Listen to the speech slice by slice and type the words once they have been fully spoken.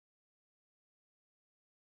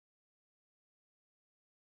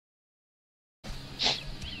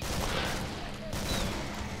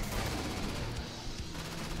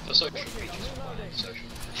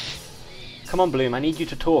Come on, Bloom, I need you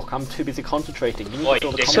to talk. I'm too busy concentrating. You need to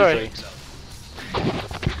fill the Sorry.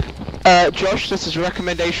 commentary. Josh, this is a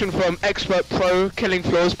recommendation from Expert Pro. Killing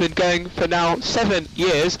Floor's been going for now 7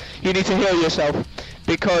 years. You need to heal yourself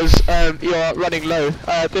because you're running low.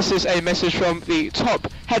 This is a message from the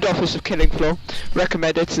top head office of Killing Floor.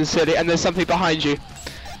 Recommended sincerely, and there's something behind you.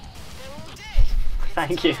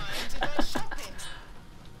 Thank you.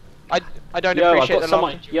 I don't appreciate the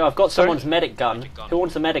someone. Yo, I've got Sorry? someone's medic gun. Who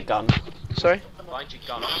wants a medic gun? Sorry? Find your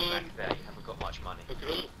gun back there, you haven't got much money.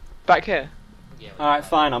 Back here? Yeah. Alright,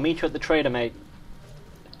 fine, I'll meet you at the trader, mate.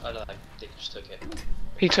 Oh no, Dick just took it. Do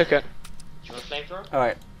He took it. you want a flamethrower?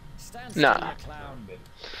 Alright. Nah.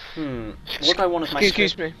 What do I want as my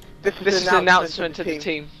Excuse me. This is an announcement to the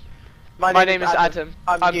team. My name is Adam.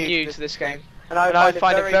 I'm new to this game. And I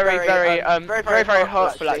find it very, very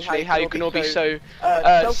hurtful actually how you can all be so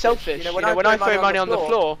selfish. You know, when I throw money on the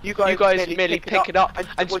floor, you guys merely pick it up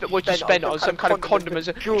and what you spend it on some kind of condom as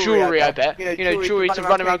jewellery, I bet. You know, jewellery to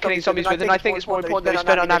run around killing zombies with, and I think it's more important that we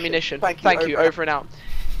spend on ammunition. Thank you, over and out.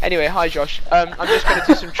 Anyway, hi Josh. I'm just going to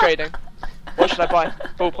do some trading. What should I buy?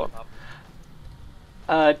 Bullpup.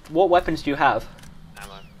 What weapons do you have?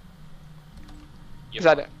 Ammo. Is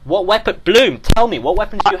that it? What weapon? Bloom, tell me, what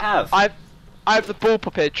weapons do you have? I have the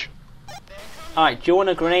bullpuppage. Alright, do you want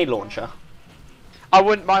a grenade launcher? I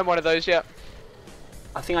wouldn't mind one of those, yeah.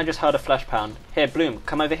 I think I just heard a flesh pound. Here, Bloom,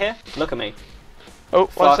 come over here. Look at me. Oh,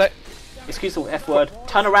 one sec. Excuse the F word.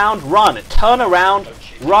 Turn around, run. Turn around,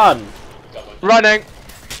 run. Running.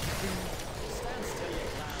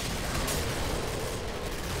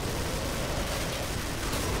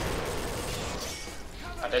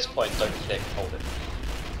 At this point, don't click, hold it.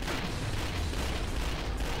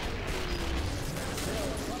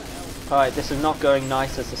 Alright, this is not going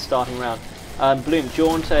nice as the starting round. Bloom, do you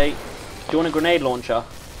want a grenade launcher?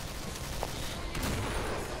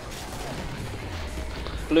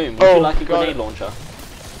 Bloom, would you like a grenade launcher?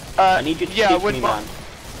 I need you to speak to me, man.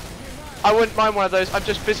 I wouldn't mind one of those. I'm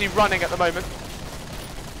just busy running at the moment.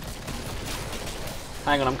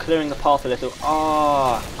 Hang on, I'm clearing the path a little.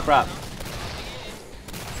 Ah, crap.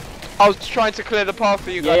 I was trying to clear the path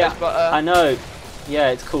for you guys, but I know. Yeah,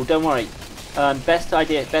 it's cool. Don't worry. Best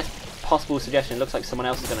possible suggestion. Looks like someone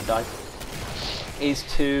else is going to die. Is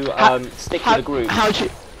to stick to the group. How do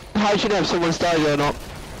you know if someone's died or not?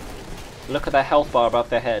 Look at their health bar above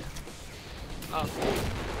their head. Oh.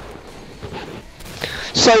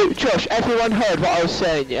 So, Josh, everyone heard what I was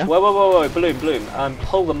saying, yeah? Whoa, Bloom.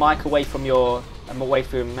 Pull the mic away from your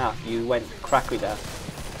mouth. You went crackly there.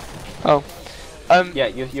 Oh. Yeah,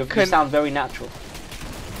 you sound very natural.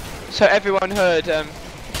 So everyone heard.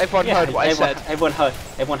 Everyone heard what I said.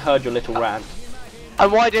 Everyone heard your little rant.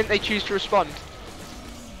 And why didn't they choose to respond?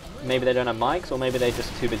 Maybe they don't have mics, or maybe they're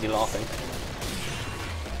just too busy laughing.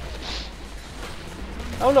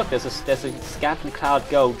 Oh look, there's a scantily clad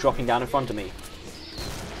girl dropping down in front of me.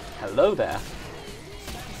 Hello there.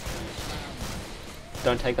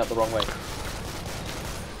 Don't take that the wrong way.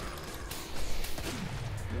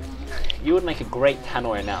 You would make a great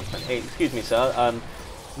tannoy announcement. Hey, excuse me, sir.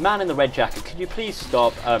 Man in the red jacket, could you please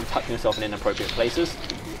stop touching yourself in inappropriate places?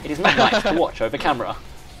 It is not nice to watch over camera.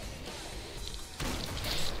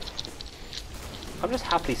 I'm just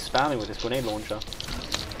happily spamming with this grenade launcher.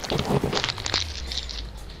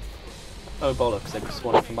 Oh bollocks, they're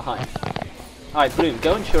spawning from behind. Alright, Bloom,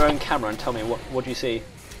 go into your own camera and tell me what do you see?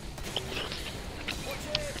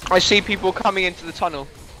 I see people coming into the tunnel.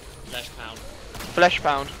 Flesh pound. Flesh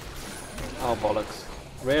pound. Oh bollocks.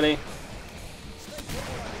 Really?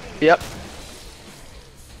 Yep.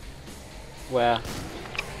 Where?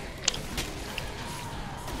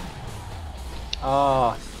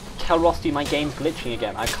 Ah, tell Rusty my game's glitching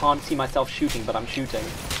again. I can't see myself shooting, but I'm shooting.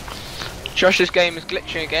 Josh's game is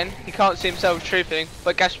glitching again. He can't see himself shooting,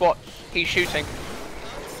 but guess what? He's shooting.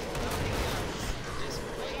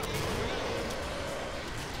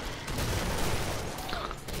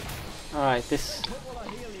 Alright, this...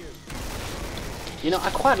 You know,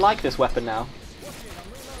 I quite like this weapon now.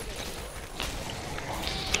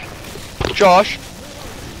 Josh.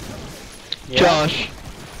 Yeah? Josh.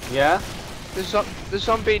 Yeah? The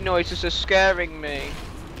zombie noises are scaring me.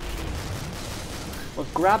 Well,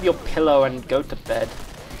 grab your pillow and go to bed.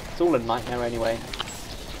 It's all a nightmare anyway.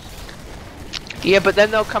 Yeah, but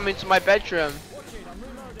then they'll come into my bedroom.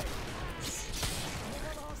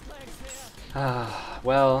 Ah,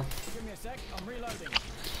 well...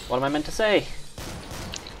 What am I meant to say?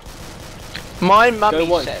 My mummy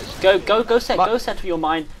says. Go settle your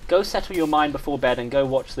mind. Go settle your mind before bed and go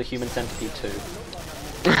watch the Human Centipede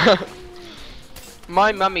 2.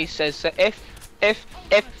 My mummy says that if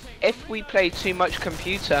if we play too much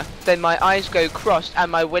computer, then my eyes go crossed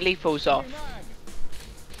and my willy falls off.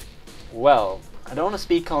 Well, I don't want to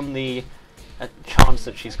speak on the chance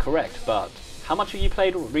that she's correct, but how much have you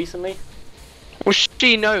played recently? Well,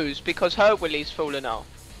 she knows because her willy's fallen off.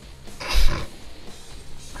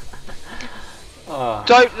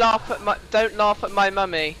 Don't laugh at my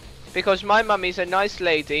mummy, because my mummy's a nice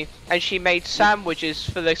lady and she made sandwiches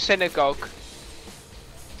for the synagogue.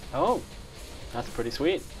 Oh, that's pretty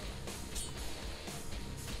sweet.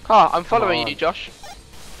 Ah, I'm following you, Josh.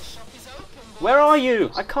 Where are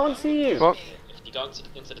you? I can't see you. What? If you go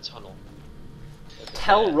into the tunnel.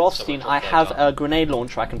 Tell Rothstein I have a grenade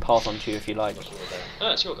launcher I can pass on to you if you like.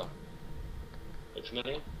 Oh, it's your gun. Look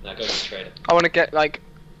familiar? Now go to the trader. I want to get like.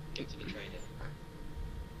 Get to the trader.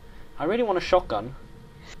 I really want a shotgun.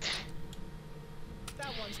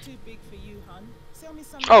 That one's too big for you, hun. Sell me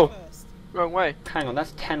some Oh, first. wrong way. Hang on,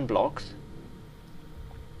 that's 10 blocks.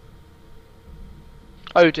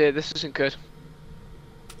 Oh dear, this isn't good.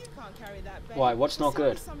 You can't carry that, babe. Why? What's not Sell me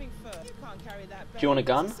good? something first. You can't carry that, Do you want a babe.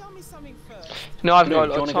 gun? Sell me something first. No, I've Blue, got a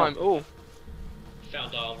do you lot of wanna time. go? Oh,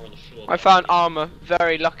 Found armor on the floor. I found armor.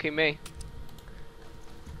 Very lucky me.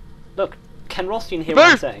 Look, can Rothstein hear what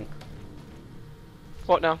I'm Boom! saying?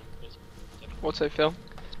 What now? What's it, Phil?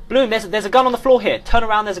 Bloom, there's a gun on the floor here. Turn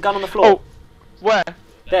around, there's a gun on the floor. Oh, where?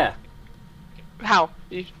 There. How?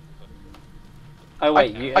 You... Oh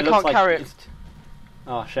wait, I it can't looks like carry it. it's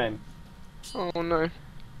Oh, shame. Oh no.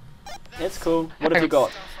 It's cool. What have you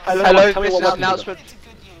got? Hello, tell me this what is an weapons you announcement.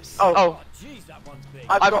 Oh,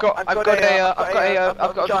 I've got a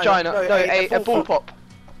vagina. No, a ball pop.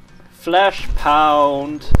 Flesh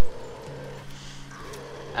pound.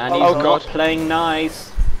 And he's Oh, not God. playing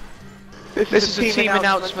nice. This is a team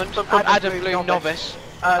announcement from Adam Bloom, novice.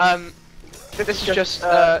 This is just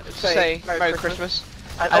say Merry Christmas.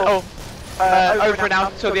 And over and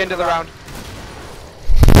out till the end of the round.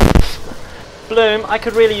 Bloom, I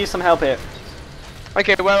could really use some help here.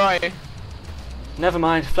 Okay, where are you? Never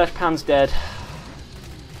mind, Flesh Pound's dead.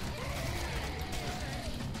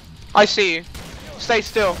 I see you. Stay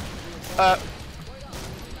still. I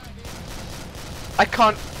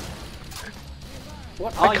can't.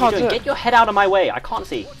 What are you can't doing? do it. Get your head out of my way, I can't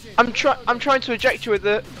see. I'm trying to eject you with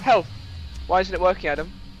the health. Why isn't it working,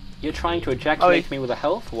 Adam? You're trying to ejaculate me with a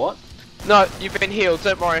health? What? No, you've been healed.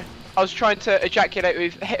 Don't worry. I was trying to ejaculate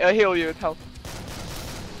with heal you with health.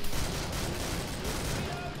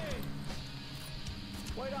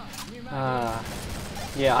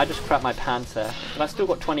 Yeah, I just crapped my pants there. But I still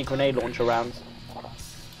got 20 grenade launcher rounds.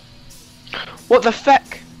 What the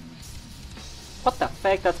feck? What the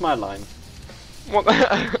feck? That's my line. What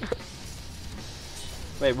the?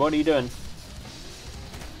 Wait, what are you doing?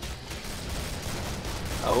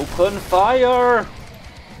 Open fire!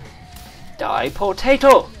 Die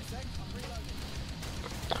potato!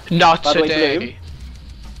 Not By the way, today. Bloom.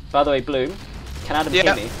 By the way, Bloom, can Adam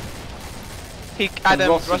hear me? Adam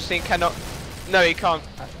Rossi- Rothstein cannot. No, he can't.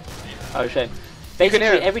 Oh shame. can Basically,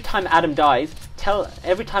 hear him. every time Adam dies,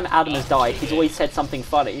 every time Adam has died, he's always said something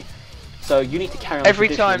funny. So you need to carry on Every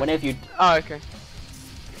the tradition time. whenever you. Oh, okay.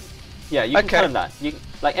 Yeah, you can Okay. tell him that.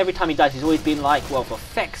 Like every time he dies, he's always been like, "Well, for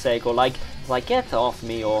feck's sake," or like "Get off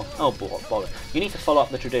me," or "Oh, bother." You need to follow up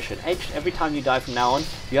the tradition. Every time you die from now on,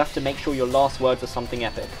 you have to make sure your last words are something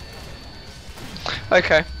epic.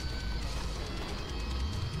 Okay.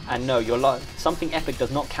 And no, something epic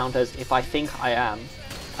does not count as "if I think I am."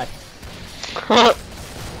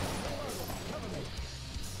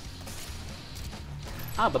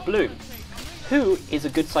 But Bloom, who is a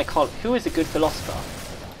good Who is a good philosopher?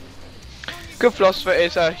 Good philosopher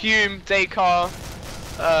is Hume, Descartes.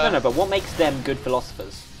 No, but what makes them good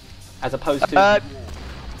philosophers, as opposed to?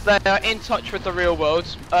 They are in touch with the real world.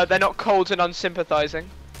 They're not cold and unsympathizing.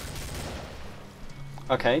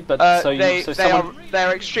 Okay, but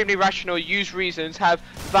they're extremely rational, use reasons, have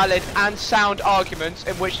valid and sound arguments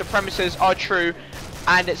in which the premises are true,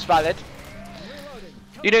 and it's valid.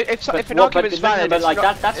 You know, if an argument's valid, but like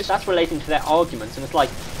it's not, that's relating to their arguments, and it's like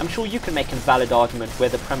I'm sure you can make a valid argument where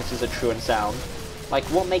the premises are true and sound. Like,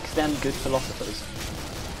 what makes them good philosophers?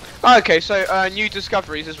 Oh, okay, so new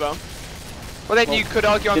discoveries as well. Well, then you could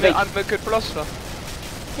argue I'm a good philosopher.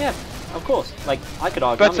 Yeah, of course. Like, I could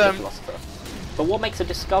argue I'm a good philosopher. But what makes a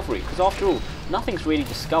discovery? Because after all, nothing's really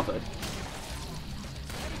discovered.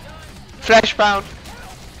 Flesh pound.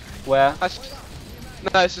 Where?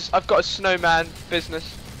 No, it's just, I've got a snowman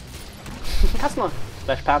business. That's not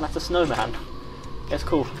Flesh Pound, that's a snowman. It's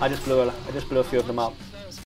cool. I just blew a few of them up.